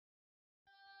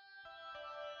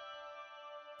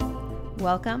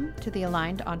Welcome to the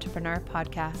Aligned Entrepreneur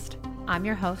Podcast. I'm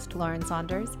your host, Lauren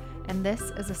Saunders, and this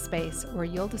is a space where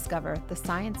you'll discover the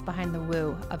science behind the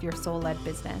woo of your soul-led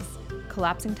business,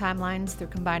 collapsing timelines through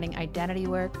combining identity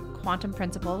work, quantum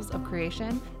principles of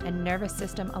creation, and nervous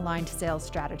system-aligned sales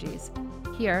strategies.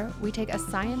 Here, we take a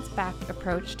science-backed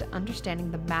approach to understanding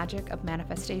the magic of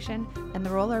manifestation and the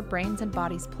role our brains and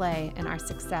bodies play in our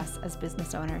success as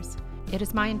business owners. It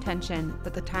is my intention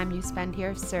that the time you spend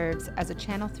here serves as a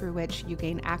channel through which you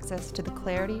gain access to the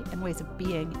clarity and ways of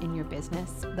being in your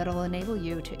business that'll enable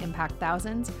you to impact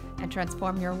thousands and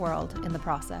transform your world in the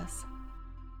process.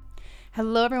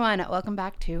 Hello, everyone. Welcome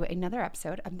back to another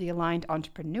episode of The Aligned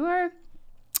Entrepreneur.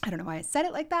 I don't know why I said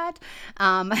it like that.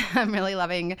 I'm really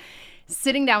loving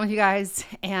sitting down with you guys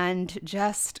and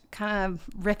just kind of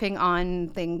riffing on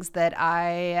things that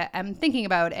I am thinking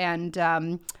about. And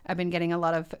I've been getting a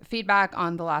lot of feedback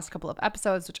on the last couple of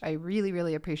episodes, which I really,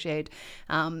 really appreciate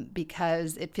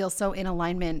because it feels so in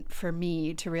alignment for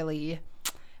me to really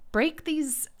break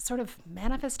these sort of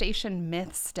manifestation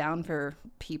myths down for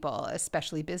people,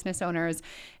 especially business owners,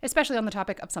 especially on the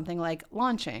topic of something like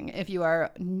launching. If you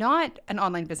are not an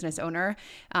online business owner,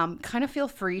 kind of feel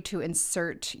free to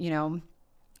insert,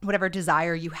 whatever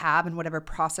desire you have and whatever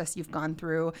process you've gone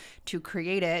through to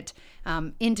create it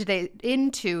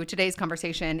into today's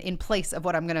conversation in place of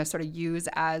what I'm going to sort of use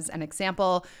as an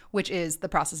example, which is the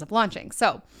process of launching.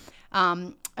 So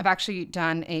I've actually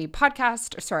done a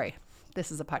podcast, this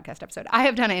is a podcast episode. I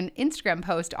have done an Instagram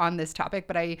post on this topic,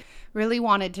 but I really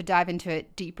wanted to dive into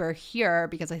it deeper here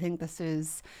because I think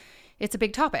it's a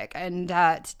big topic. And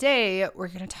today we're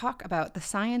going to talk about the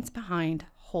science behind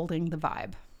holding the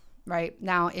vibe, right?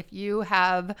 Now, if you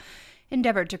have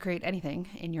endeavored to create anything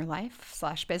in your life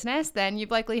 / business, then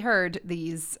you've likely heard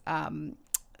these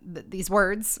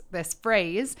words, this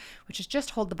phrase, which is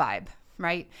just hold the vibe,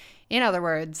 right? In other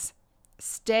words,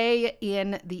 stay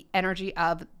in the energy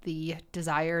of the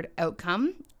desired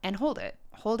outcome and hold it.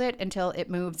 Hold it until it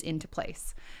moves into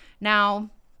place. Now,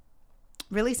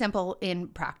 really simple in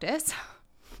practice,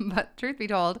 but truth be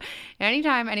told,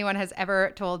 anytime anyone has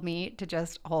ever told me to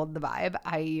just hold the vibe,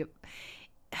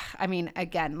 I mean,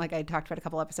 again, like I talked about a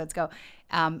couple episodes ago,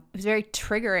 it was very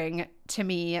triggering to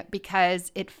me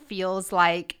because it feels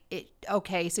like,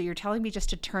 okay, so you're telling me just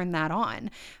to turn that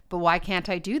on, but why can't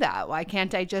I do that? Why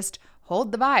can't I just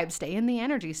hold the vibe, stay in the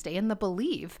energy, stay in the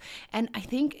belief? And I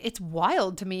think it's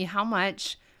wild to me how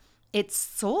much it's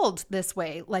sold this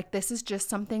way. Like this is just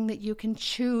something that you can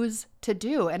choose to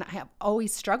do. And I have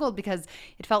always struggled because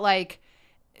it felt like,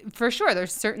 for sure,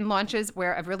 there's certain launches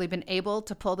where I've really been able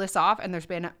to pull this off, and there's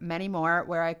been many more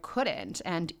where I couldn't.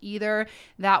 And either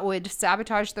that would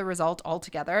sabotage the result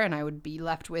altogether, and I would be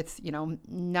left with,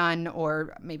 none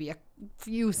or maybe a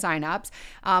few signups,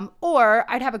 or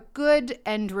I'd have a good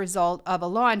end result of a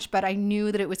launch, but I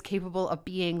knew that it was capable of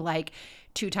being like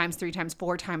 2 times, 3 times,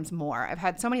 4 times more. I've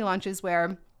had so many launches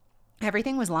where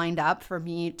everything was lined up for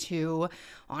me to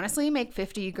honestly make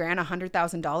 $50,000,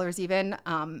 $100,000 even.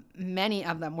 Many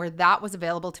of them where that was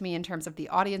available to me in terms of the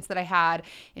audience that I had,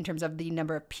 in terms of the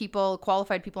number of people,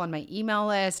 qualified people on my email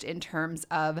list, in terms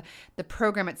of the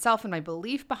program itself and my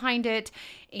belief behind it.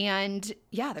 And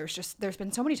yeah, there's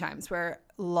been so many times where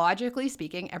logically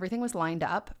speaking, everything was lined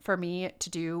up for me to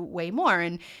do way more.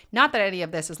 And not that any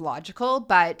of this is logical,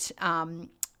 but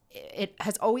it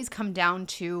has always come down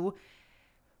to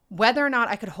whether or not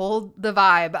I could hold the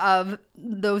vibe of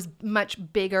those much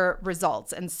bigger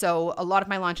results. And so a lot of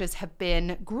my launches have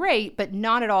been great, but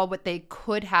not at all what they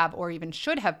could have or even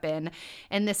should have been.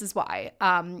 And this is why.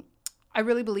 I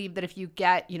really believe that if you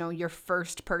get, your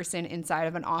first person inside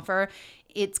of an offer,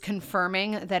 it's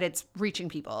confirming that it's reaching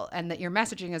people and that your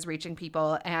messaging is reaching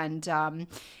people. And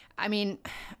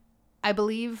I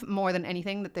believe more than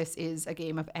anything that this is a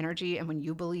game of energy. And when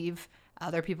you believe,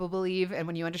 other people believe. And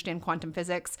when you understand quantum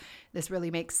physics, this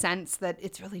really makes sense that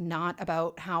it's really not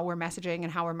about how we're messaging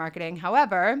and how we're marketing.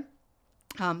 However,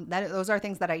 those are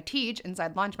things that I teach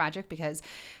inside Launch Magic because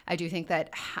I do think that,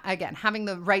 again, having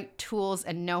the right tools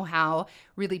and know-how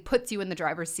really puts you in the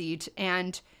driver's seat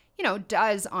and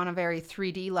does on a very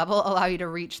 3D level allow you to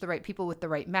reach the right people with the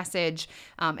right message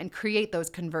and create those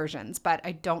conversions. But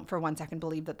I don't for one second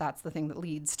believe that that's the thing that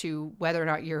leads to whether or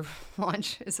not your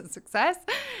launch is a success.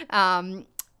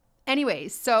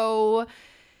 Anyways, so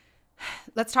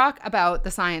let's talk about the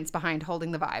science behind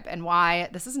holding the vibe and why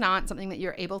this is not something that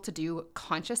you're able to do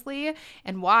consciously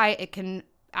and why it can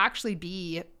actually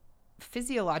be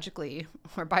physiologically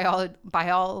or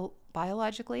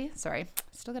biologically,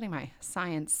 still getting my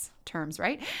science terms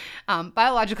right,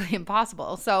 biologically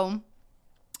impossible. So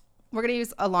we're going to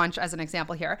use a launch as an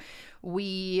example here.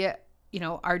 We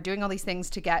are doing all these things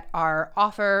to get our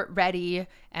offer ready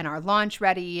and our launch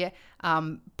ready,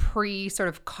 pre sort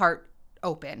of cart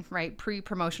open, right?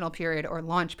 Pre-promotional period or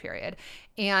launch period.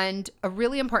 And a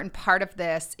really important part of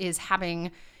this is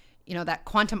having that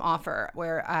quantum offer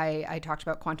where I talked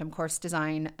about quantum course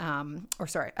design,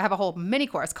 I have a whole mini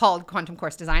course called Quantum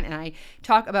Course Design. And I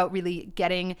talk about really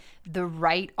getting the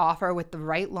right offer with the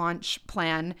right launch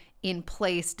plan in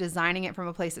place, designing it from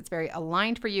a place that's very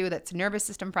aligned for you, that's nervous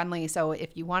system friendly. So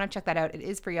if you want to check that out, it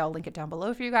is free. I'll link it down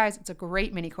below for you guys. It's a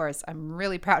great mini course. I'm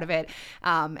really proud of it.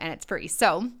 And it's free.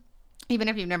 So even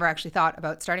if you've never actually thought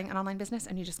about starting an online business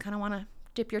and you just kind of want to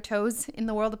dip your toes in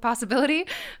the world of possibility,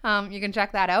 you can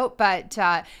check that out. But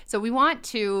so we want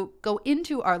to go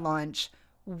into our launch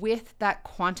with that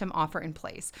quantum offer in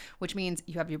place, which means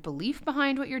you have your belief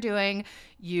behind what you're doing.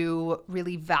 You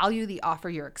really value the offer.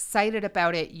 You're excited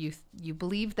about it. You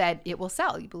believe that it will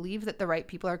sell. You believe that the right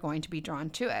people are going to be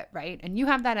drawn to it, right? And you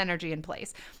have that energy in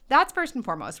place. That's first and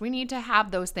foremost. We need to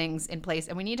have those things in place,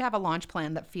 and we need to have a launch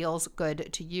plan that feels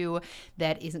good to you,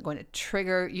 that isn't going to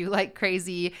trigger you like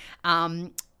crazy,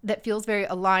 that feels very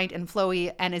aligned and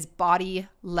flowy and is body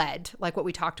led, like what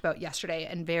we talked about yesterday,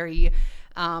 and very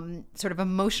sort of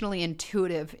emotionally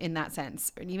intuitive in that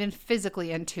sense, and even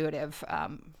physically intuitive.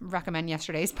 Recommend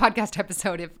yesterday's podcast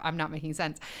episode if I'm not making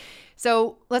sense.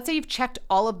 So let's say you've checked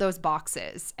all of those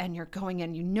boxes and you're going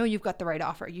in, you've got the right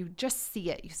offer. You just see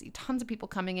it. You see tons of people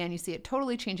coming in. You see it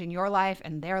totally changing your life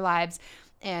and their lives.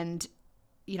 And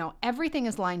everything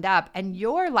is lined up, and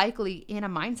you're likely in a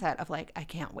mindset of like, I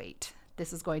can't wait.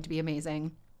 This is going to be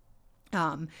amazing.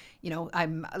 I'm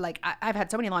like, I've had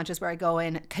so many launches where I go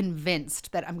in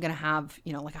convinced that I'm going to have,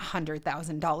 like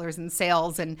 $100,000 in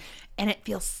sales, and it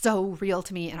feels so real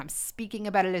to me. And I'm speaking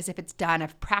about it as if it's done.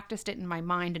 I've practiced it in my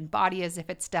mind and body as if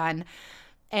it's done.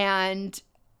 And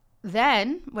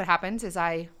then what happens is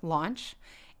I launch,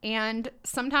 and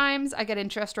sometimes I get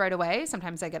interest right away.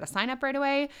 Sometimes I get a sign up right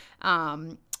away.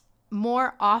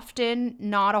 More often,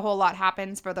 not a whole lot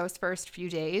happens for those first few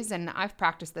days. And I've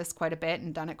practiced this quite a bit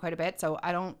and done it quite a bit. So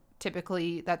I don't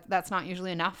typically, that's not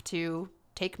usually enough to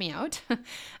take me out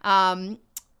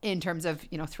in terms of,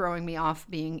 throwing me off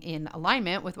being in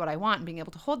alignment with what I want and being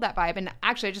able to hold that vibe. And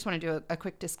actually, I just want to do a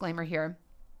quick disclaimer here.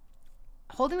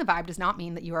 Holding the vibe does not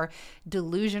mean that you are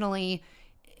delusionally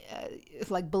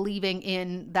like believing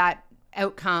in that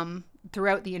outcome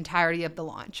throughout the entirety of the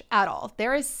launch at all.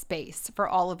 There is space for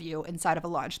all of you inside of a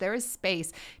launch. There is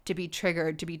space to be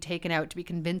triggered, to be taken out, to be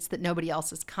convinced that nobody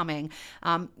else is coming.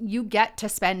 You get to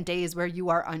spend days where you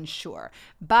are unsure,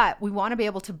 but we want to be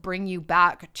able to bring you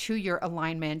back to your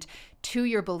alignment, to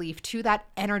your belief, to that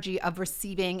energy of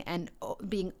receiving and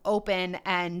being open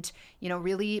and,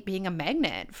 really being a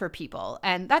magnet for people.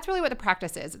 And that's really what the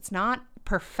practice is. It's not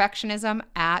perfectionism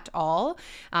at all.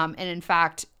 And in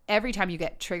fact, every time you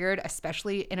get triggered,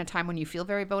 especially in a time when you feel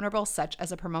very vulnerable, such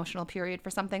as a promotional period for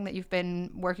something that you've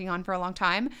been working on for a long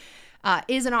time,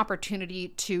 is an opportunity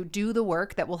to do the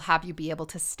work that will have you be able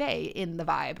to stay in the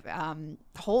vibe,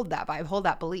 hold that vibe, hold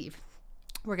that belief.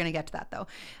 We're going to get to that though.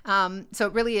 So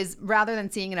it really is, rather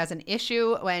than seeing it as an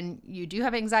issue when you do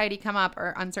have anxiety come up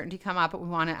or uncertainty come up, we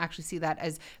want to actually see that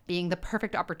as being the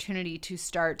perfect opportunity to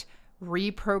start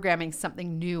reprogramming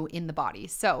something new in the body.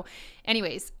 So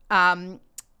anyways,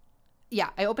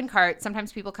 I open cart.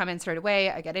 Sometimes people come in straight away.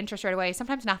 I get interest right away.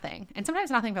 Sometimes nothing. And sometimes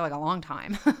nothing for like a long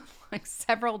time, like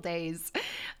several days,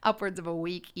 upwards of a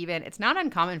week even. It's not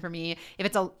uncommon for me if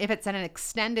it's an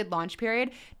extended launch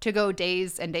period to go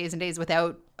days and days and days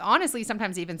without, honestly,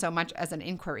 sometimes even so much as an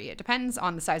inquiry. It depends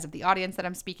on the size of the audience that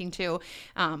I'm speaking to.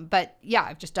 But yeah,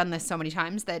 I've just done this so many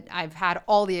times that I've had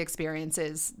all the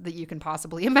experiences that you can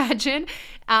possibly imagine.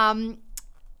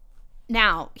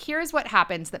 Now, here's what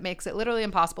happens that makes it literally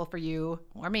impossible for you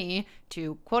or me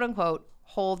to, quote unquote,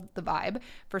 hold the vibe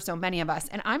for so many of us.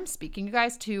 And I'm speaking, you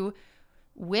guys, to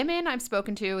women I've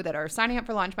spoken to that are signing up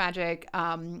for Launch Magic,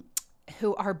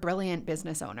 who are brilliant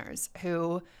business owners,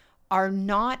 who are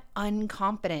not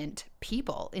unconfident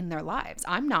people in their lives.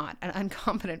 I'm not an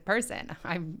unconfident person.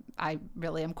 I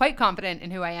really am quite confident in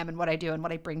who I am and what I do and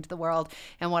what I bring to the world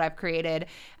and what I've created.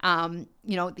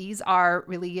 These are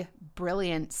really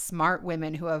brilliant, smart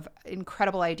women who have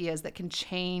incredible ideas that can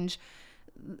change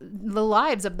the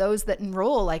lives of those that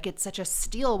enroll. Like, it's such a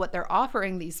steal what they're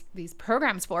offering these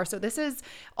programs for. So this is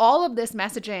all of this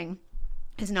messaging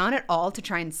is not at all to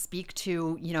try and speak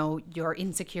to, your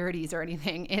insecurities or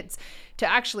anything. It's to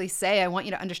actually say, I want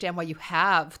you to understand why you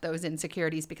have those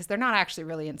insecurities, because they're not actually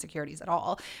really insecurities at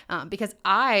all. Because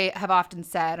I have often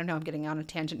said, I know I'm getting on a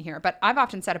tangent here, but I've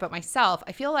often said about myself,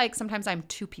 I feel like sometimes I'm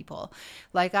two people.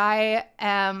 Like, I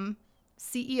am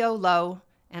CEO low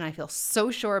and I feel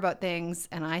so sure about things,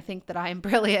 and I think that I am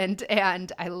brilliant,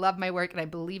 and I love my work, and I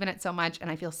believe in it so much, and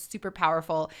I feel super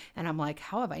powerful. And I'm like,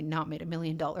 how have I not made $1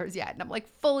 million yet? And I'm like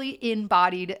fully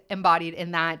embodied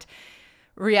in that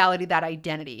reality, that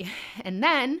identity. And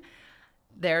then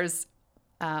there's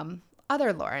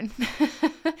other Lauren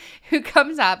who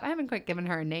comes up. I haven't quite given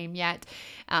her a name yet.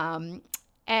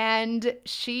 And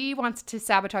she wants to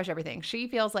sabotage everything. She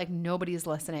feels like nobody's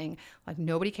listening, like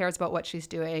nobody cares about what she's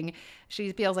doing.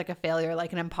 She feels like a failure,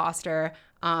 like an imposter.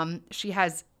 She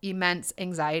has immense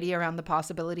anxiety around the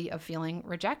possibility of feeling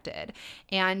rejected.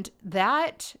 And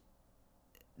that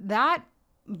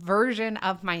version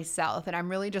of myself, and I'm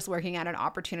really just working at an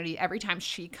opportunity every time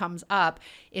she comes up,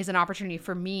 is an opportunity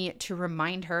for me to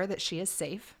remind her that she is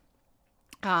safe.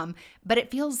 But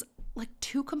it feels like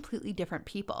two completely different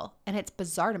people. And it's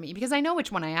bizarre to me because I know which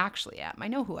one I actually am. I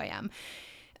know who I am.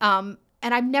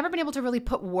 And I've never been able to really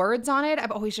put words on it.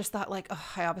 I've always just thought like,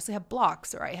 oh, I obviously have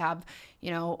blocks, or I have,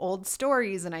 old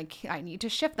stories, and I need to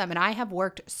shift them. And I have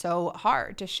worked so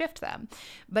hard to shift them.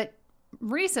 But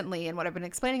recently, and what I've been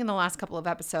explaining in the last couple of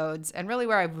episodes, and really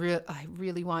where I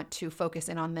really want to focus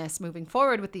in on this moving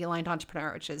forward with the Aligned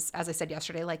Entrepreneur, which is, as I said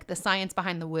yesterday, like the science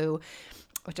behind the woo,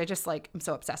 which I just like, I'm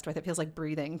so obsessed with. It feels like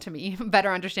breathing to me,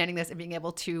 better understanding this and being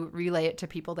able to relay it to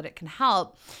people that it can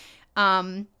help.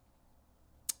 I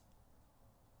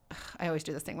always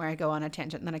do this thing where I go on a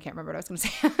tangent and then I can't remember what I was going to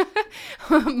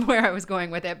say, where I was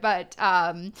going with it. But,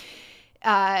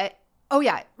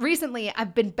 recently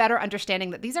I've been better understanding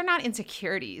that these are not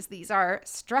insecurities. These are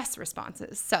stress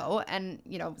responses. So, and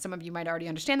some of you might already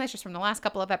understand this just from the last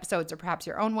couple of episodes or perhaps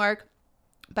your own work.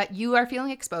 But you are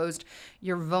feeling exposed,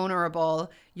 you're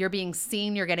vulnerable, you're being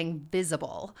seen, you're getting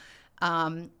visible.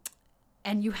 And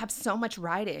you have so much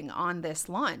riding on this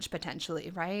launch potentially,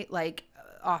 right? Like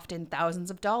often thousands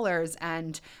of dollars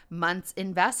and months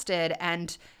invested,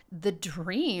 and the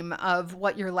dream of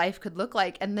what your life could look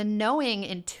like, and the knowing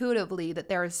intuitively that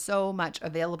there is so much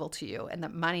available to you, and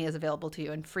that money is available to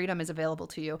you, and freedom is available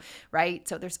to you, right?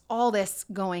 So there's all this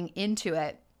going into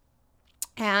it.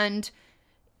 And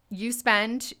you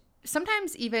spend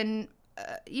sometimes even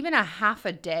a half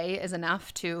a day is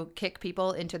enough to kick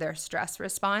people into their stress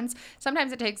response.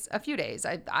 Sometimes it takes a few days.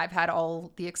 I've had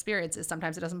all the experiences.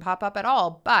 Sometimes it doesn't pop up at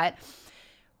all. But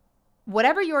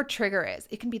whatever your trigger is,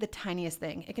 it can be the tiniest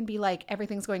thing. It can be like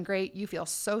everything's going great. You feel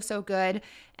so good.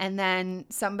 And then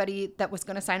somebody that was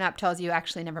going to sign up tells you,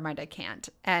 actually, never mind, I can't.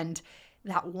 And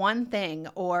that one thing,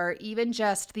 or even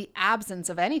just the absence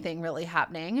of anything really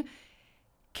happening,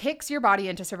 kicks your body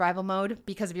into survival mode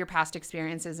because of your past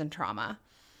experiences and trauma.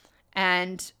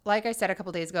 And like I said a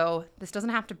couple days ago, this doesn't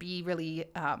have to be really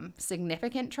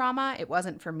significant trauma. It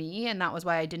wasn't for me. And that was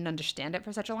why I didn't understand it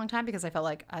for such a long time, because I felt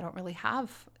like I don't really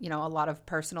have, a lot of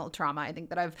personal trauma. I think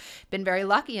that I've been very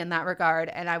lucky in that regard.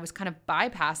 And I was kind of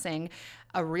bypassing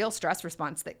a real stress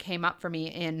response that came up for me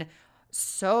in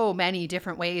so many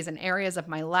different ways and areas of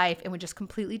my life, and would just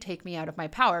completely take me out of my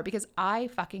power, because I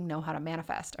fucking know how to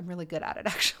manifest. I'm really good at it,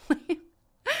 actually.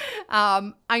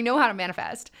 I know how to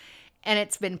manifest. And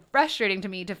it's been frustrating to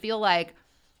me to feel like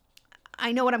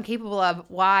I know what I'm capable of.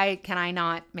 Why can I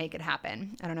not make it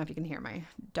happen? I don't know if you can hear my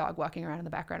dog walking around in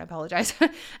the background. I apologize.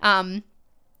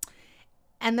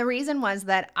 And the reason was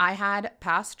that I had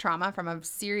past trauma from a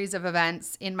series of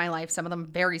events in my life, some of them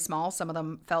very small, some of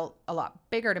them felt a lot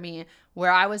bigger to me,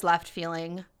 where I was left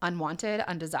feeling unwanted,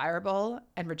 undesirable,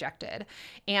 and rejected.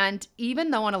 And even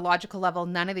though on a logical level,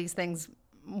 none of these things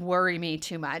worry me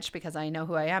too much, because I know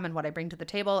who I am and what I bring to the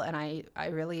table, and I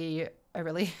really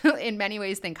in many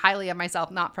ways think highly of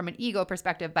myself, not from an ego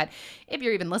perspective, but if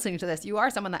you're even listening to this, you are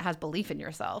someone that has belief in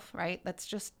yourself, right? That's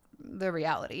just the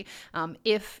reality.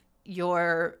 If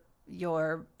your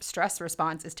stress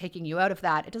response is taking you out of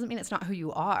that, it doesn't mean it's not who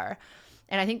you are.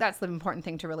 And I think that's the important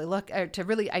thing to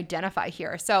really identify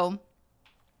here. So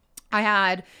I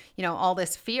had, all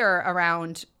this fear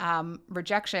around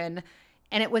rejection,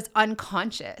 and it was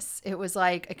unconscious. It was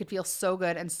like I could feel so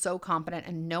good and so confident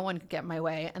and no one could get in my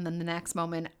way. And then the next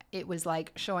moment, it was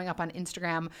like showing up on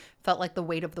Instagram felt like the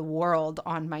weight of the world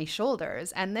on my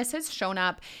shoulders. And this has shown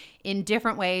up in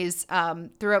different ways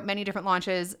throughout many different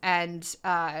launches. And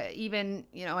even,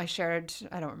 I shared,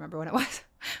 I don't remember when it was,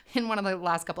 in one of the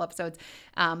last couple episodes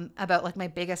about like my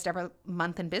biggest ever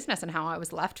month in business and how I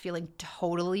was left feeling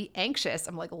totally anxious.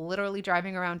 I'm like literally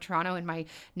driving around Toronto in my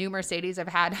new Mercedes I've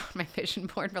had on my vision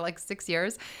board for like 6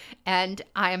 years. And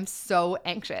I am so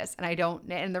anxious,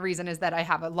 and the reason is that I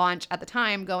have a launch at the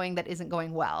time going that isn't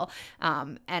going well.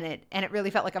 And it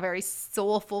really felt like a very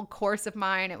soulful course of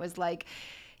mine. It was like,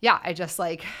 yeah, I just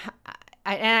like,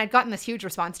 I'd gotten this huge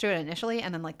response to it initially,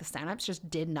 and then like the signups just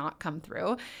did not come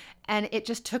through, and it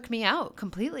just took me out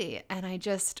completely. And I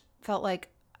just felt like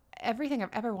everything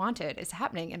I've ever wanted is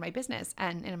happening in my business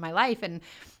and in my life, and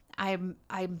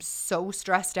I'm so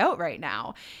stressed out right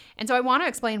now. And so I want to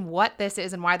explain what this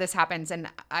is and why this happens. And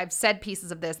I've said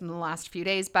pieces of this in the last few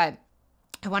days, but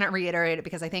I want to reiterate it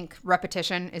because I think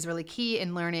repetition is really key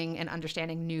in learning and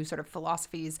understanding new sort of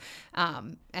philosophies.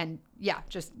 And yeah,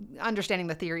 just understanding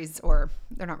the theories, or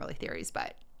they're not really theories,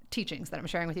 but teachings that I'm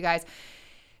sharing with you guys.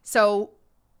 So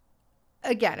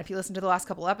again, if you listen to the last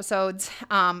couple episodes,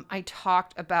 I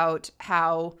talked about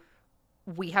how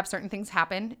we have certain things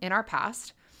happen in our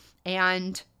past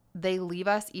and they leave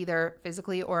us either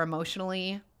physically or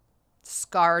emotionally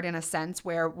scarred in a sense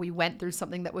where we went through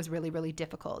something that was really, really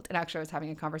difficult. And actually I was having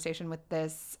a conversation with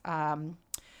this, or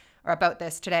about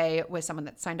this today with someone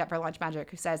that signed up for Launch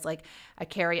Magic who says like, I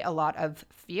carry a lot of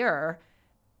fear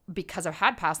because I've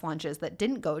had past launches that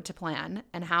didn't go to plan.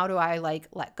 And how do I like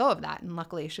let go of that? And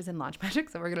luckily she's in Launch Magic,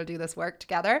 so we're going to do this work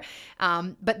together.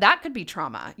 But that could be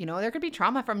trauma. You know, there could be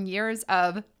trauma from years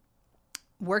of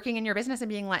working in your business and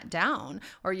being let down,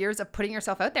 or years of putting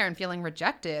yourself out there and feeling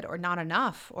rejected or not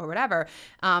enough or whatever.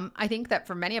 I think that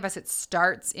for many of us, it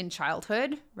starts in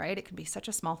childhood, right? It can be such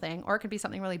a small thing, or it could be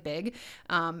something really big.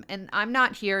 And I'm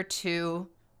not here to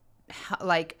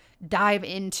like dive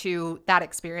into that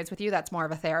experience with you. That's more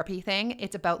of a therapy thing.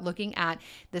 It's about looking at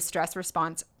the stress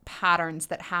response patterns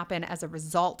that happen as a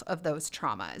result of those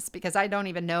traumas, because I don't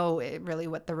even know really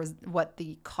what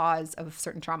the cause of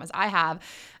certain traumas I have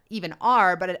even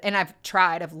are, and I've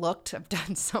tried, I've looked, I've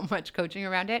done so much coaching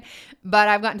around it, but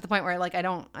I've gotten to the point where like I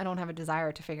don't have a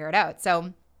desire to figure it out.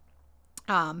 So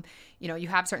you know, you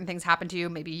have certain things happen to you.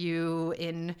 Maybe you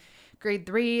in grade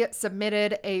 3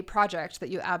 submitted a project that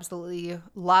you absolutely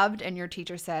loved and your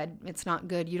teacher said, it's not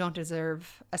good, you don't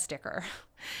deserve a sticker,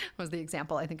 was the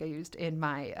example I think I used in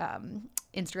my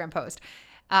Instagram post.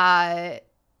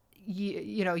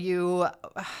 You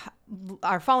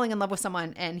are falling in love with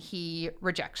someone and he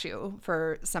rejects you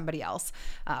for somebody else,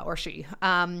 or she.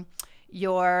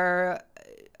 You're,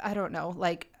 I don't know,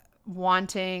 like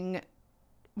wanting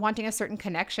a certain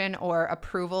connection or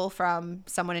approval from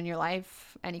someone in your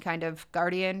life, any kind of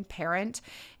guardian, parent,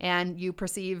 and you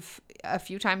perceive a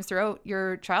few times throughout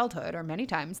your childhood or many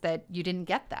times that you didn't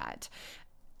get that.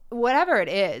 Whatever it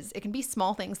is, it can be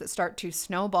small things that start to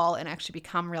snowball and actually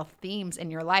become real themes in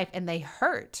your life, and they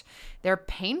hurt. They're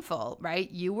painful,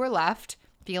 right? You were left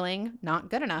feeling not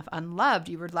good enough, unloved.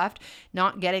 You were left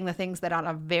not getting the things that on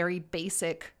a very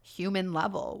basic human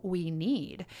level we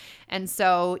need. And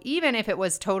so even if it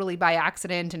was totally by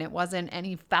accident and it wasn't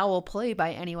any foul play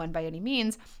by anyone by any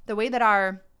means, the way that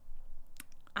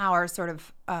our sort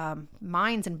of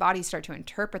minds and bodies start to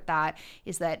interpret that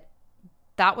is that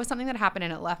was something that happened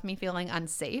and it left me feeling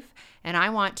unsafe. And I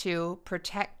want to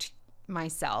protect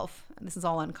myself. This is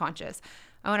all unconscious.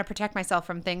 I want to protect myself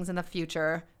from things in the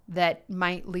future that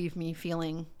might leave me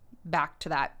feeling back to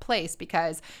that place,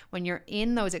 because when you're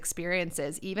in those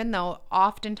experiences, even though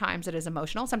oftentimes it is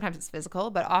emotional, sometimes it's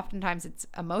physical, but oftentimes it's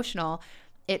emotional,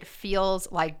 it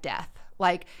feels like death.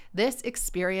 Like this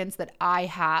experience that I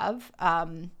have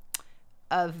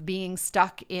of being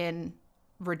stuck in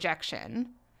rejection,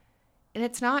 and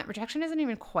it's not, rejection isn't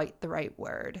even quite the right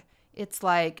word. It's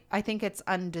like, I think it's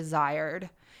undesired.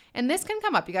 And this can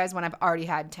come up, you guys, when I've already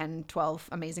had 10, 12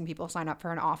 amazing people sign up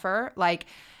for an offer. Like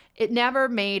it never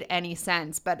made any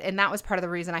sense, and that was part of the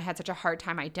reason I had such a hard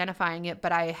time identifying it.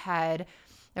 But I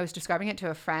was describing it to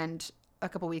a friend a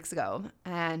couple weeks ago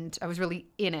and I was really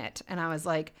in it. And I was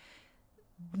like,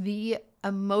 the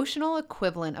emotional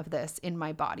equivalent of this in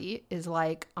my body is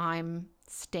like I'm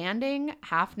standing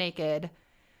half naked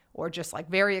or just like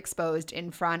very exposed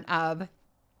in front of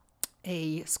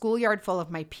a schoolyard full of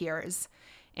my peers.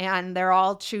 And they're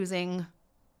all choosing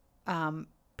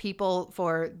people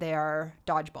for their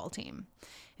dodgeball team.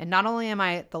 And not only am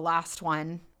I the last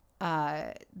one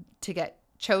to get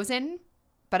chosen,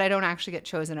 but I don't actually get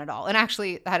chosen at all. And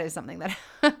actually, that is something that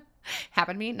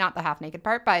happened to me, not the half naked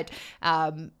part, but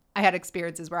I had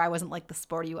experiences where I wasn't like the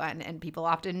sporty one and people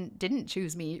often didn't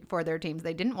choose me for their teams.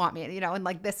 They didn't want me, and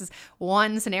like this is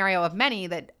one scenario of many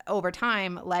that over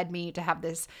time led me to have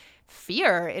this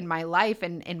fear in my life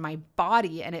and in my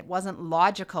body, and it wasn't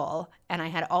logical. And I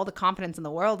had all the confidence in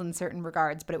the world in certain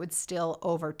regards, but it would still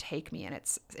overtake me, and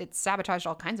it's sabotaged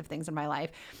all kinds of things in my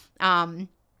life. And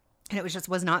it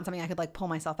was not something I could like pull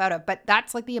myself out of. But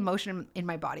that's like the emotion in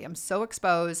my body. I'm so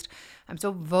exposed. I'm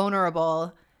so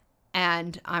vulnerable.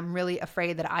 And I'm really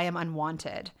afraid that I am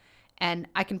unwanted. And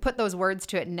I can put those words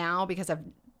to it now because I've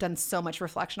done so much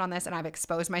reflection on this, and I've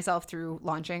exposed myself through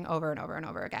launching over and over and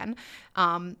over again.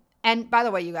 And by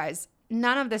the way, you guys,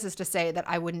 none of this is to say that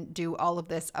I wouldn't do all of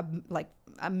this like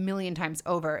a million times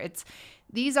over.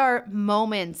 These are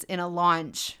moments in a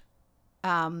launch.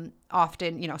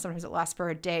 Often, sometimes it lasts for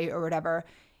a day or whatever,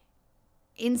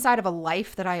 inside of a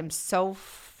life that I am so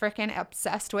freaking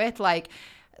obsessed with. Like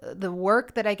the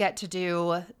work that I get to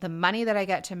do, the money that I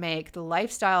get to make, the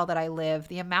lifestyle that I live,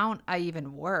 the amount I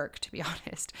even work, to be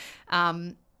honest.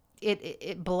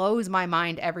 It blows my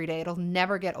mind every day. It'll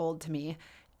never get old to me.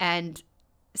 And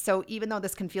so even though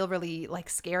this can feel really like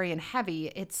scary and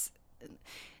heavy,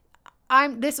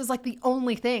 this was like the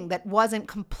only thing that isn't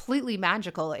completely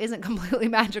magical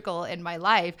in my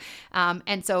life.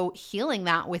 And so healing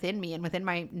that within me and within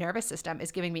my nervous system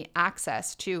is giving me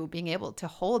access to being able to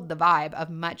hold the vibe of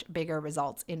much bigger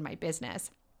results in my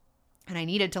business. And I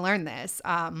needed to learn this.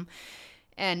 And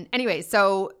anyway,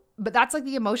 but that's like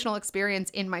the emotional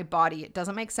experience in my body. It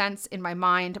doesn't make sense in my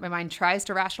mind. My mind tries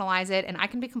to rationalize it, and I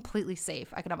can be completely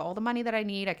safe. I can have all the money that I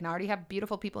need. I can already have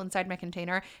beautiful people inside my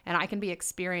container, and I can be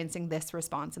experiencing this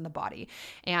response in the body.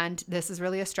 And this is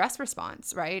really a stress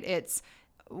response, right?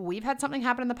 We've had something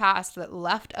happen in the past that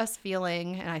left us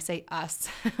feeling, and I say us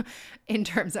in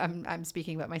terms of, I'm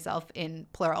speaking about myself in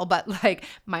plural, but like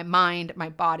my mind, my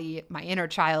body, my inner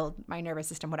child, my nervous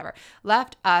system, whatever,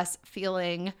 left us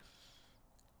feeling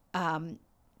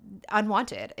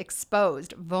unwanted,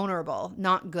 exposed, vulnerable,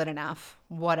 not good enough,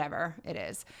 whatever it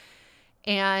is.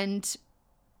 And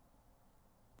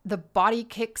the body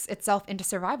kicks itself into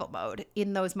survival mode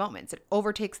in those moments. It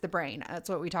overtakes the brain. That's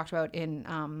what we talked about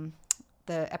in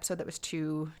the episode that was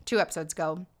two episodes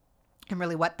ago, and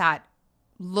really what that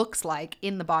looks like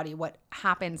in the body, what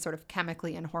happens sort of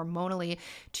chemically and hormonally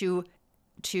to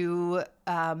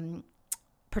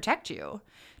protect you,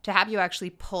 to have you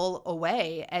actually pull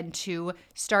away and to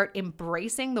start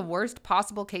embracing the worst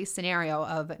possible case scenario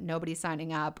of nobody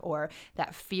signing up, or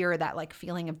that fear, that like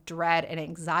feeling of dread and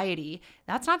anxiety.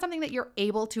 That's not something that you're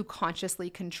able to consciously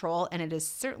control. And it is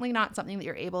certainly not something that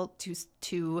you're able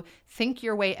to think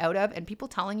your way out of. And people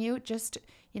telling you just,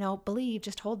 believe,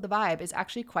 just hold the vibe is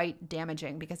actually quite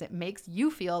damaging, because it makes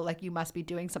you feel like you must be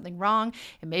doing something wrong,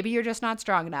 and maybe you're just not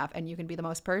strong enough, and you can be the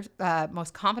most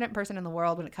confident person in the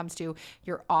world when it comes to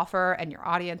your offer and your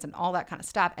audience and all that kind of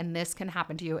stuff. And this can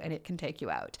happen to you, and it can take you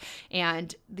out.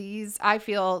 And I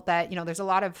feel that, there's a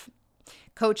lot of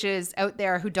coaches out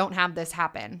there who don't have this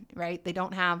happen, right? They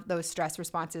don't have those stress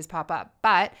responses pop up,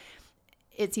 but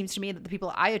it seems to me that the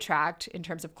people I attract in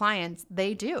terms of clients,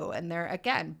 they do. And they're,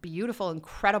 again, beautiful,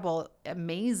 incredible,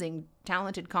 amazing,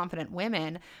 talented, confident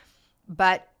women.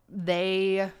 But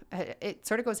it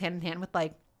sort of goes hand in hand with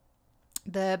like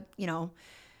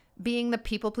being the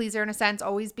people pleaser in a sense,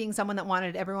 always being someone that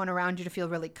wanted everyone around you to feel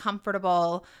really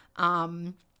comfortable,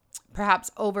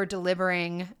 perhaps over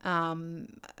delivering,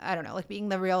 I don't know, like being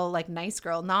the real like nice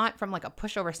girl, not from like a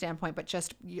pushover standpoint, but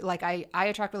just like I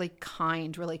attract really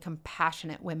kind, really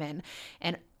compassionate women.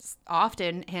 And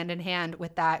often hand in hand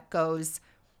with that goes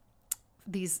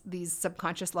these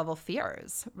subconscious level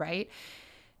fears, right?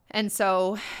 And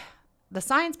so the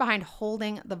science behind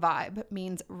holding the vibe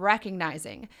means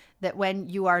recognizing that when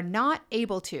you are not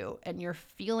able to, and you're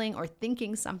feeling or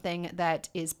thinking something that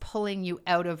is pulling you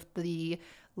out of the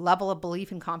level of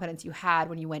belief and confidence you had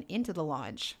when you went into the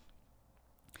launch,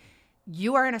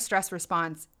 you are in a stress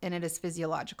response, and it is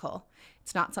physiological.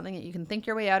 It's not something that you can think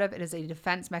your way out of. It is a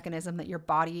defense mechanism that your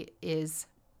body is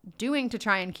doing to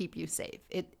try and keep you safe.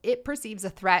 It perceives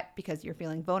a threat because you're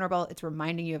feeling vulnerable. It's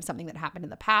reminding you of something that happened in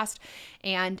the past,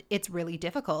 and it's really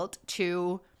difficult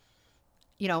to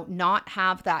not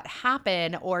have that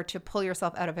happen, or to pull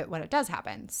yourself out of it when it does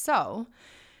happen. So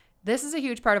this is a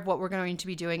huge part of what we're going to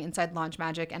be doing inside Launch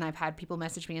Magic. And I've had people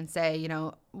message me and say,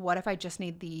 what if I just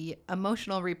need the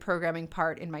emotional reprogramming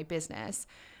part in my business?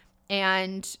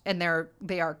 And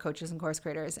they are coaches and course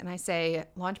creators. And I say,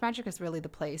 Launch Magic is really the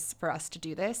place for us to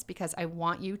do this, because I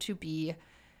want you to be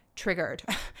triggered.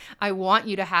 I want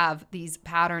you to have these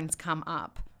patterns come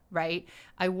up, right?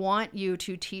 I want you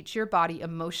to teach your body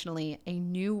emotionally a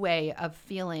new way of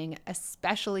feeling,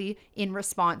 especially in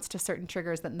response to certain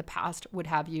triggers that in the past would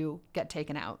have you get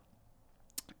taken out.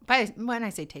 But when I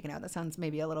say taken out, that sounds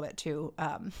maybe a little bit too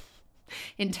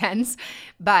intense,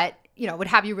 but would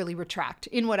have you really retract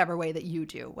in whatever way that you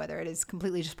do, whether it is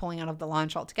completely just pulling out of the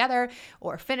launch altogether,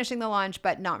 or finishing the launch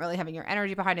but not really having your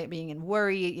energy behind it, being in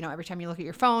worry. Every time you look at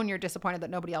your phone, you're disappointed that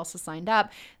nobody else has signed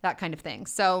up, that kind of thing.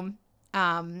 So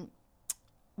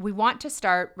we want to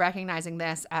start recognizing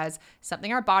this as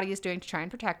something our body is doing to try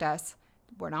and protect us.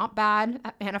 We're not bad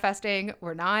at manifesting.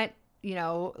 We're not,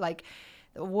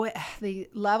 the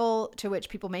level to which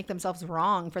people make themselves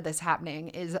wrong for this happening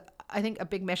is, I think, a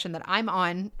big mission that I'm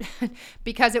on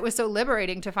because it was so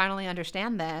liberating to finally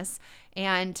understand this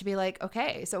and to be like,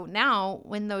 okay, so now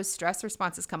when those stress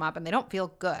responses come up and they don't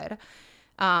feel good,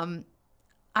 I'm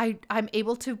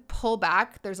able to pull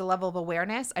back. There's a level of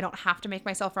awareness. I don't have to make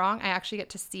myself wrong. I actually get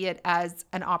to see it as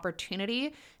an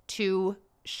opportunity to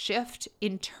shift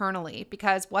internally,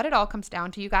 because what it all comes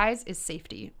down to, you guys, is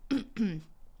safety.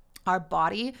 Our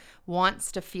body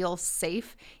wants to feel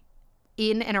safe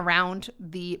in and around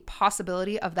the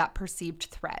possibility of that perceived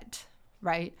threat,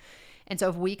 right? And so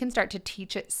if we can start to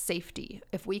teach it safety,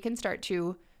 if we can start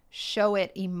to show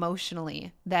it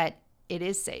emotionally that it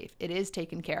is safe, it is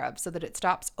taken care of, so that it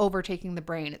stops overtaking the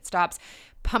brain, it stops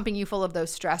pumping you full of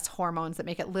those stress hormones that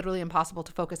make it literally impossible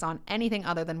to focus on anything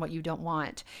other than what you don't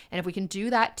want. And if we can do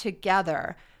that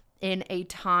together in a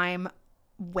time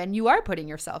when you are putting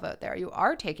yourself out there, you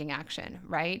are taking action,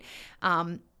 right?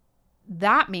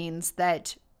 That means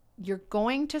that you're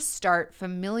going to start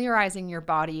familiarizing your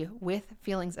body with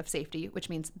feelings of safety, which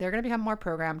means they're going to become more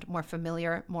programmed, more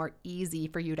familiar, more easy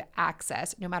for you to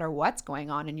access no matter what's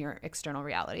going on in your external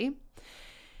reality.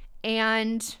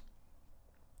 And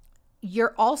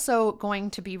you're also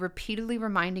going to be repeatedly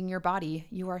reminding your body,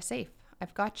 you are safe.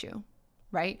 I've got you.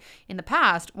 Right? In the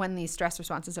past, when these stress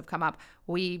responses have come up,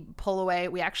 we pull away.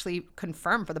 We actually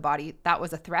confirm for the body that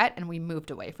was a threat, and we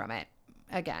moved away from it.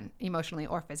 Again, emotionally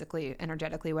or physically,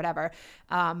 energetically, whatever.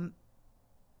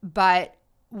 But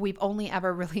we've only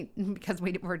ever really, because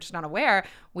we're just not aware,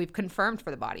 we've confirmed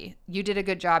for the body. You did a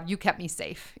good job. You kept me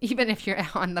safe. Even if you're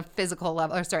on the physical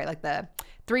level, or sorry, like the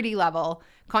 3D level,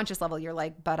 conscious level, you're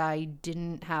like, but I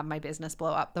didn't have my business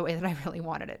blow up the way that I really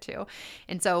wanted it to.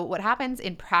 And so what happens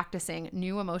in practicing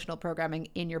new emotional programming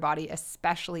in your body,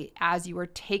 especially as you are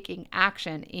taking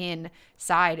action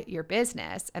inside your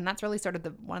business, and that's really sort of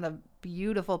one of the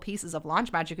beautiful pieces of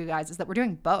Launch Magic, you guys, is that we're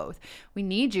doing both. We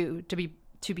need you to be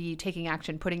taking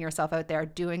action, putting yourself out there,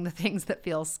 doing the things that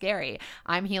feel scary.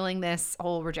 I'm healing this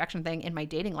whole rejection thing in my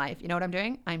dating life. You know what I'm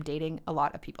doing? I'm dating a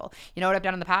lot of people. You know what I've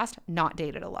done in the past? Not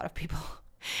dated a lot of people.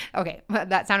 Okay,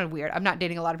 that sounded weird. I'm not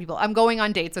dating a lot of people. I'm going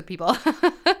on dates with people.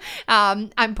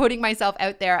 I'm putting myself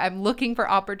out there. I'm looking for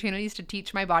opportunities to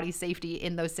teach my body safety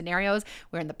in those scenarios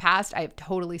where in the past I have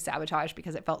totally sabotaged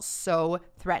because it felt so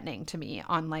threatening to me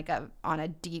on a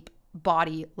deep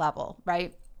body level,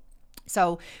 right?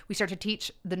 So we start to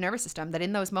teach the nervous system that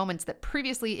in those moments that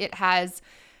previously it has,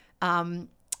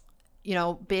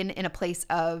 been in a place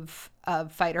of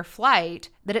fight or flight,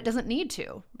 that it doesn't need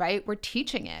to, right? We're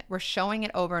teaching it. We're showing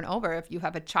it over and over. If you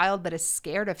have a child that is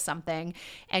scared of something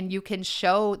and you can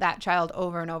show that child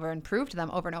over and over and prove to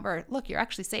them over and over, look, you're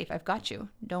actually safe. I've got you.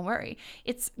 Don't worry.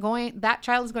 That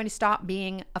child is going to stop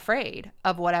being afraid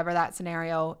of whatever that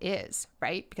scenario is,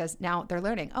 right? Because now they're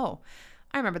learning, oh,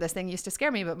 I remember this thing used to scare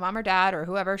me, but mom or dad or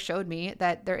whoever showed me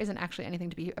that there isn't actually anything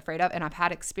to be afraid of. And I've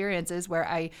had experiences where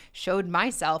I showed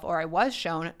myself, or I was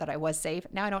shown, that I was safe.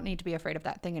 Now I don't need to be afraid of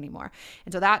that thing anymore.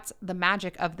 And so that's the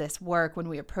magic of this work when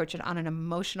we approach it on an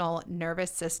emotional,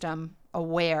 nervous system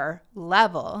aware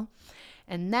level.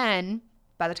 And then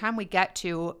by the time we get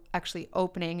to actually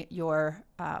opening your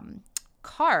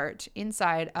cart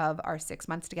inside of our 6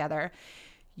 months together,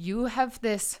 you have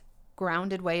this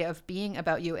grounded way of being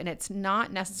about you. And it's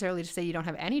not necessarily to say you don't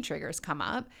have any triggers come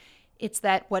up. It's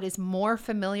that what is more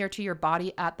familiar to your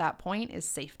body at that point is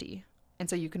safety. And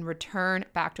so you can return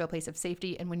back to a place of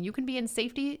safety. And when you can be in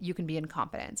safety, you can be in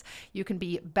confidence. You can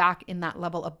be back in that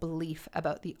level of belief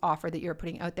about the offer that you're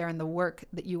putting out there and the work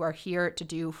that you are here to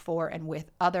do for and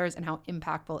with others and how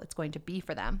impactful it's going to be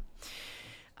for them.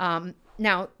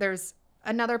 Now, there's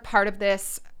another part of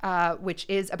this, which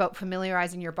is about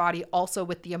familiarizing your body also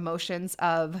with the emotions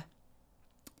of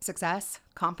success,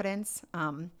 confidence,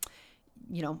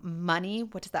 money.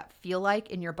 What does that feel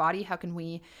like in your body? How can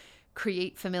we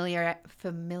create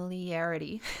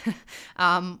familiarity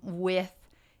with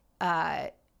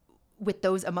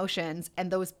those emotions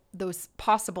and those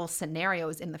possible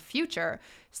scenarios in the future,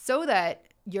 so that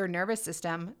your nervous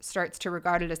system starts to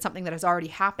regard it as something that has already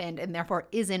happened and therefore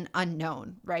isn't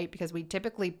unknown, right? Because we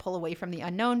typically pull away from the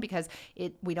unknown because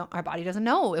our body doesn't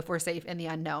know if we're safe in the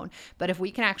unknown. But if we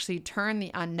can actually turn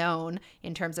the unknown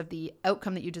in terms of the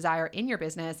outcome that you desire in your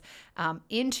business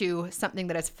into something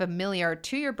that is familiar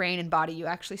to your brain and body, you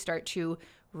actually start to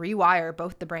rewire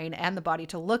both the brain and the body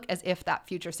to look as if that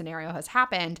future scenario has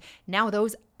happened. Now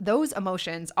those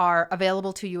emotions are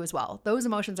available to you as well. Those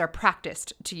emotions are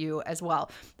practiced to you as well.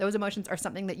 Those emotions are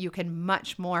something that you can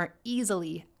much more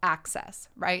easily access,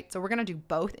 right? So we're going to do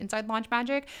both inside Launch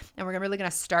Magic, and we're really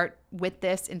going to start with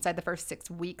this inside the first 6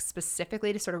 weeks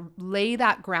specifically to sort of lay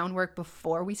that groundwork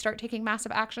before we start taking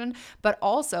massive action. But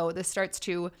also this starts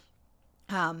to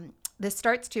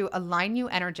align you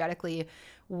energetically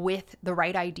with the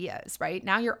right ideas, right?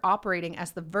 Now you're operating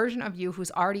as the version of you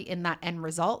who's already in that end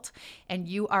result, and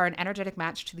you are an energetic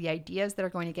match to the ideas that are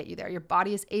going to get you there. Your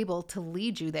body is able to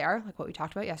lead you there, like what we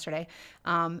talked about yesterday.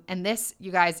 And this,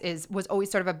 you guys, was always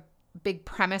sort of a big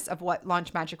premise of what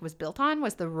Launch Magic was built on,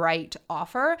 was the right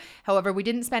offer. However, we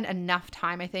didn't spend enough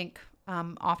time, I think,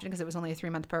 often because it was only a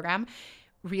 3-month program,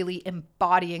 really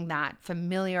embodying that,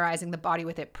 familiarizing the body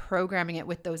with it, programming it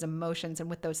with those emotions and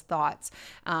with those thoughts,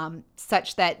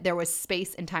 such that there was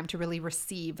space and time to really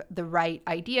receive the right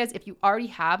ideas. If you already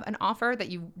have an offer that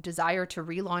you desire to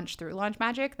relaunch through Launch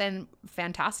Magic, then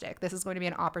fantastic. This is going to be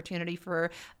an opportunity for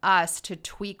us to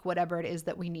tweak whatever it is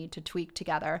that we need to tweak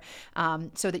together,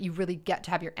 so that you really get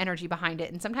to have your energy behind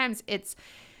it. And sometimes it's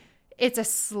a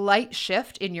slight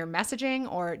shift in your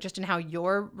messaging or just in how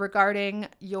you're regarding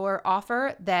your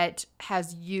offer that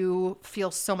has you feel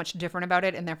so much different about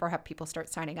it, and therefore have people start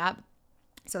signing up.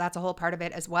 So that's a whole part of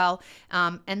it as well.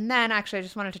 And then actually I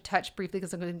just wanted to touch briefly,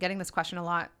 because I've been getting this question a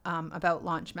lot about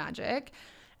Launch Magic,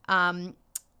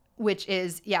 which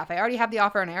is, if I already have the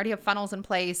offer and I already have funnels in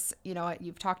place,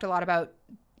 you've talked a lot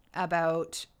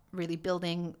about really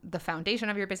building the foundation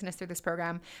of your business through this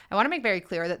program. I want to make very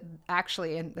clear that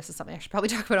actually, and this is something I should probably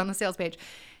talk about on the sales page,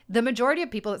 the majority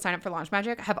of people that sign up for Launch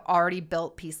Magic have already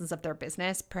built pieces of their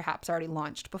business, perhaps already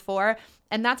launched before.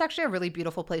 And that's actually a really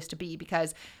beautiful place to be,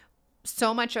 because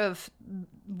so much of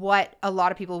what a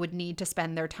lot of people would need to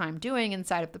spend their time doing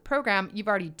inside of the program, you've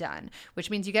already done, which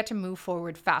means you get to move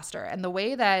forward faster. And the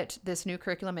way that this new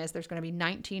curriculum is, there's going to be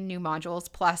 19 new modules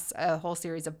plus a whole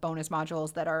series of bonus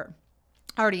modules that are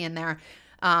already in there,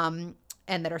 and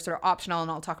that are sort of optional. And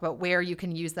I'll talk about where you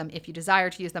can use them if you desire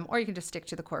to use them, or you can just stick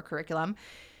to the core curriculum.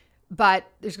 But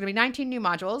there's going to be 19 new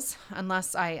modules,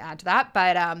 unless I add to that.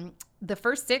 But the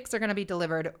first 6 are going to be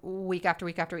delivered week after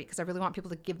week after week, because I really want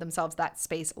people to give themselves that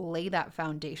space, lay that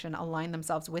foundation, align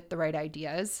themselves with the right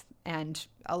ideas, and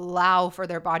allow for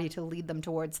their body to lead them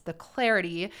towards the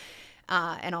clarity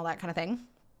and all that kind of thing,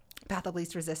 path of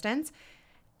least resistance.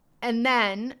 And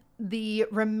then the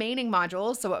remaining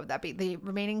modules, so what would that be? The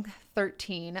remaining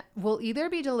 13 will either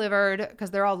be delivered,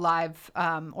 because they're all live,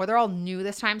 or they're all new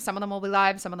this time. Some of them will be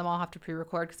live. Some of them I'll have to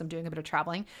pre-record because I'm doing a bit of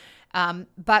traveling.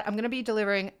 But I'm going to be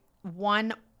delivering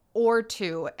 1 or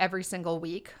 2 every single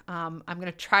week. I'm going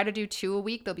to try to do 2 a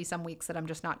week. There'll be some weeks that I'm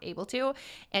just not able to.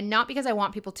 And not because I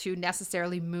want people to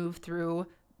necessarily move through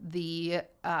the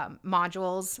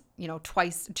modules,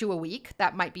 2 a week.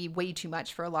 That might be way too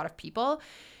much for a lot of people.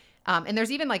 And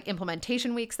there's even like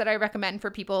implementation weeks that I recommend for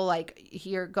people, like,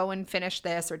 here, go and finish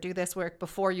this or do this work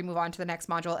before you move on to the next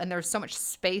module. And there's so much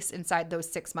space inside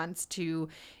those 6 months to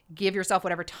give yourself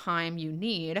whatever time you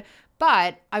need.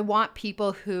 But I want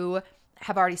people who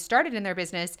have already started in their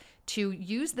business to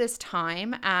use this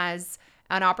time as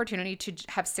an opportunity to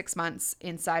have 6 months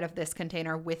inside of this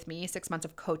container with me, 6 months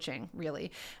of coaching, really.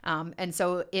 And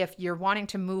so if you're wanting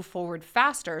to move forward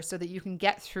faster so that you can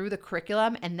get through the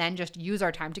curriculum and then just use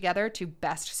our time together to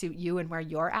best suit you and where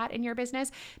you're at in your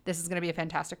business, this is going to be a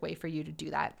fantastic way for you to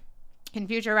do that. In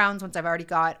future rounds, once I've already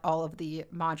got all of the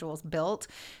modules built,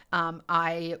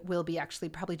 I will be actually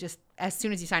probably just, as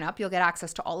soon as you sign up, you'll get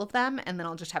access to all of them. And then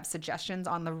I'll just have suggestions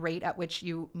on the rate at which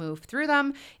you move through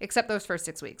them, except those first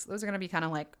 6 weeks. Those are going to be kind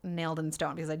of like nailed in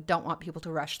stone, because I don't want people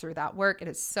to rush through that work. It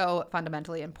is so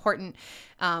fundamentally important.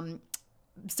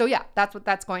 So yeah, that's what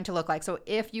that's going to look like. So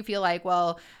if you feel like,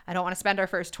 well, I don't want to spend our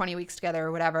first 20 weeks together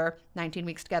or whatever, 19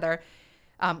 weeks together,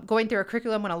 going through a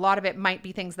curriculum when a lot of it might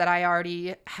be things that I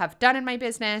already have done in my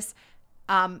business,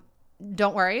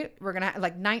 don't worry. We're going to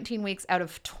like 19 weeks out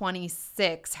of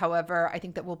 26. However, I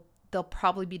think that they'll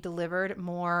probably be delivered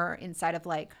more inside of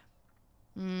like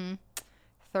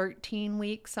 13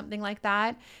 weeks, something like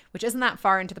that, which isn't that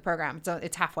far into the program. So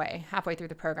it's halfway through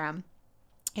the program.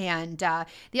 And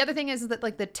the other thing is that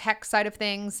like the tech side of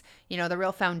things, the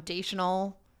real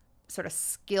foundational sort of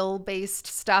skill-based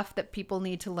stuff that people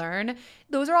need to learn,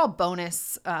 those are all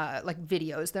bonus like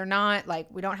videos. They're not like,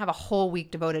 we don't have a whole week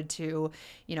devoted to,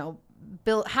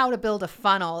 build how to build a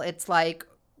funnel. It's like,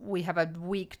 we have a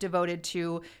week devoted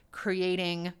to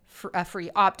creating a free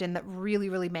opt-in that really,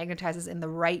 really magnetizes in the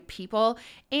right people.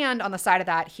 And on the side of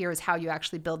that, here's how you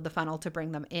actually build the funnel to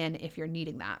bring them in if you're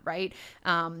needing that, right?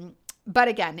 But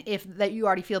again, if that you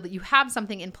already feel that you have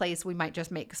something in place, we might just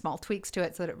make small tweaks to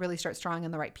it so that it really starts drawing in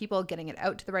the right people, getting it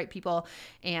out to the right people.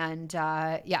 And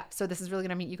so this is really going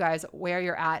to meet you guys where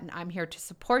you're at, and I'm here to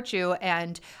support you.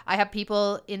 And I have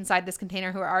people inside this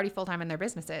container who are already full-time in their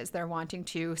businesses. They're wanting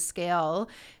to scale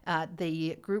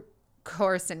the group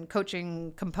course and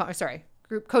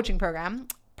group coaching program,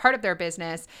 part of their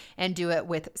business, and do it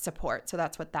with support. So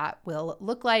that's what that will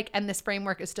look like. And this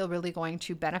framework is still really going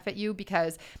to benefit you,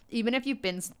 because even if you've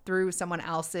been through someone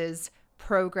else's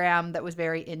program that was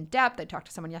very in-depth, I talked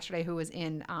to someone yesterday who was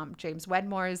in James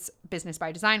Wedmore's Business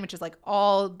by Design, which is like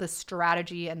all the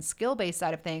strategy and skill-based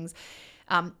side of things.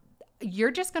 You're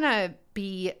just going to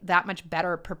be that much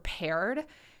better prepared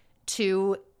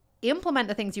to implement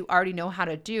the things you already know how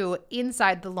to do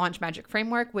inside the Launch Magic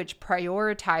framework, which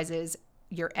prioritizes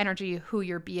your energy, who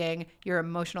you're being, your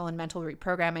emotional and mental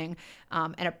reprogramming,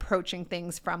 and approaching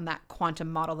things from that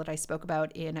quantum model that I spoke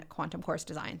about in Quantum Course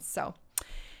Design. So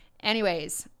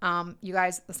anyways, you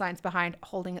guys, the science behind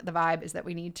holding the vibe is that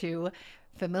we need to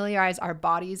familiarize our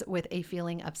bodies with a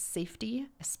feeling of safety,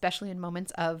 especially in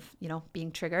moments of,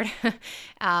 being triggered,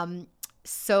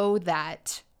 so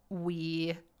that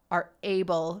we are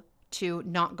able to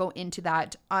not go into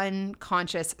that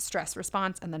unconscious stress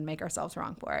response and then make ourselves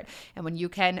wrong for it. And when you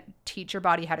can teach your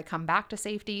body how to come back to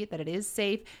safety, that it is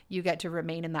safe, you get to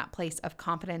remain in that place of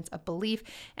confidence, of belief.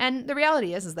 And the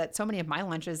reality is that so many of my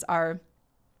lunches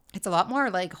it's a lot more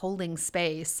like holding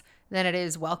space than it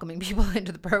is welcoming people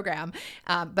into the program.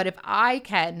 But if I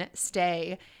can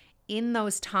stay in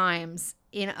those times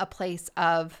in a place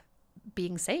of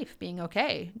being safe, being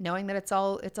okay, knowing that it's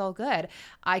all good,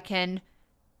 I can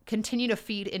continue to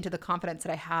feed into the confidence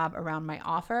that I have around my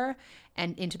offer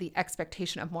and into the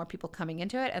expectation of more people coming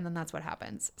into it. And then that's what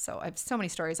happens. So I have so many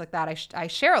stories like that. I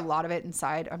share a lot of it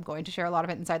inside. I'm going to share a lot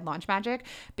of it inside Launch Magic,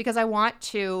 because I want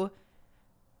to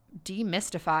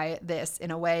demystify this in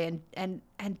a way and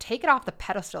take it off the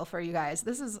pedestal for you guys.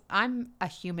 I'm a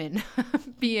human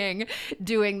being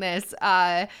doing this.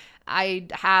 I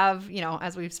have,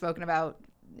 as we've spoken about,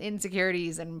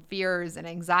 insecurities and fears and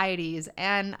anxieties,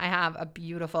 and I have a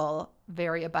beautiful,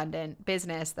 very abundant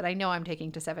business that I know I'm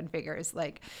taking to 7 figures.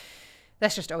 Like,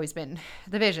 that's just always been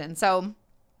the vision. So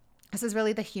this is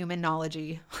really the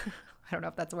humanology, I don't know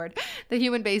if that's a word, the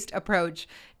human-based approach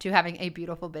to having a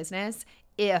beautiful business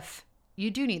if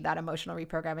you do need that emotional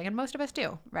reprogramming, and most of us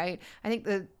do, right? I think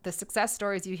the success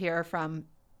stories you hear from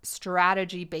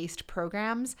strategy-based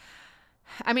programs,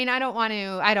 I mean, I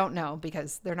don't know,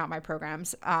 because they're not my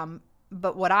programs.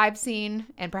 But what I've seen,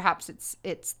 and perhaps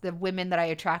it's the women that I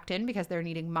attract in because they're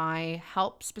needing my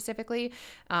help specifically,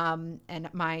 and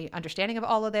my understanding of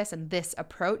all of this and this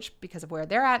approach because of where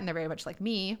they're at, and they're very much like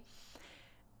me.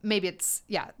 Maybe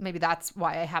that's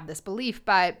why I have this belief.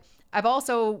 But I've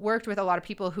also worked with a lot of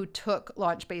people who took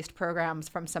launch-based programs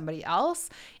from somebody else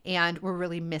and were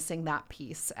really missing that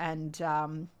piece. And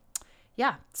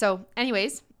so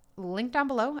anyways, link down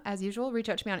below as usual. Reach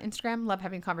out to me on Instagram. Love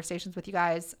having conversations with you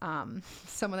guys.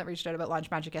 Someone that reached out about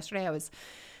Launch Magic yesterday, I was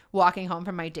walking home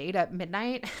from my date at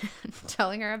midnight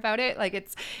telling her about it. Like,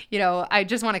 it's, I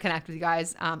just want to connect with you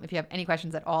guys. If you have any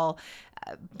questions at all,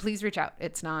 please reach out.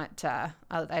 It's not,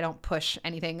 I don't push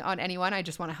anything on anyone. I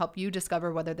just want to help you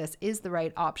discover whether this is the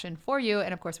right option for you.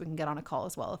 And of course, we can get on a call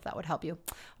as well if that would help you.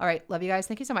 All right. Love you guys.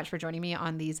 Thank you so much for joining me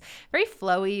on these very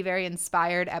flowy, very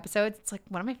inspired episodes. It's like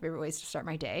one of my favorite ways to start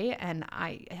my day. And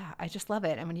I just love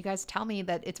it. And when you guys tell me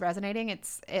that it's resonating,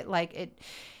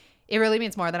 it really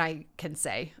means more than I can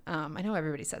say. I know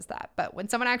everybody says that, but when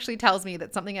someone actually tells me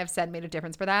that something I've said made a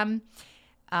difference for them,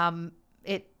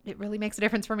 it really makes a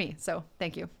difference for me. So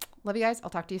thank you. Love you guys. I'll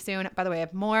talk to you soon. By the way, I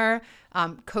have more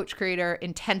coach creator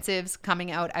intensives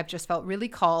coming out. I've just felt really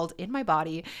called in my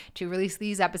body to release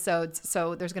these episodes.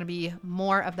 So there's going to be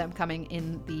more of them coming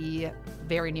in the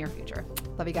very near future.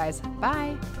 Love you guys.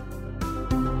 Bye.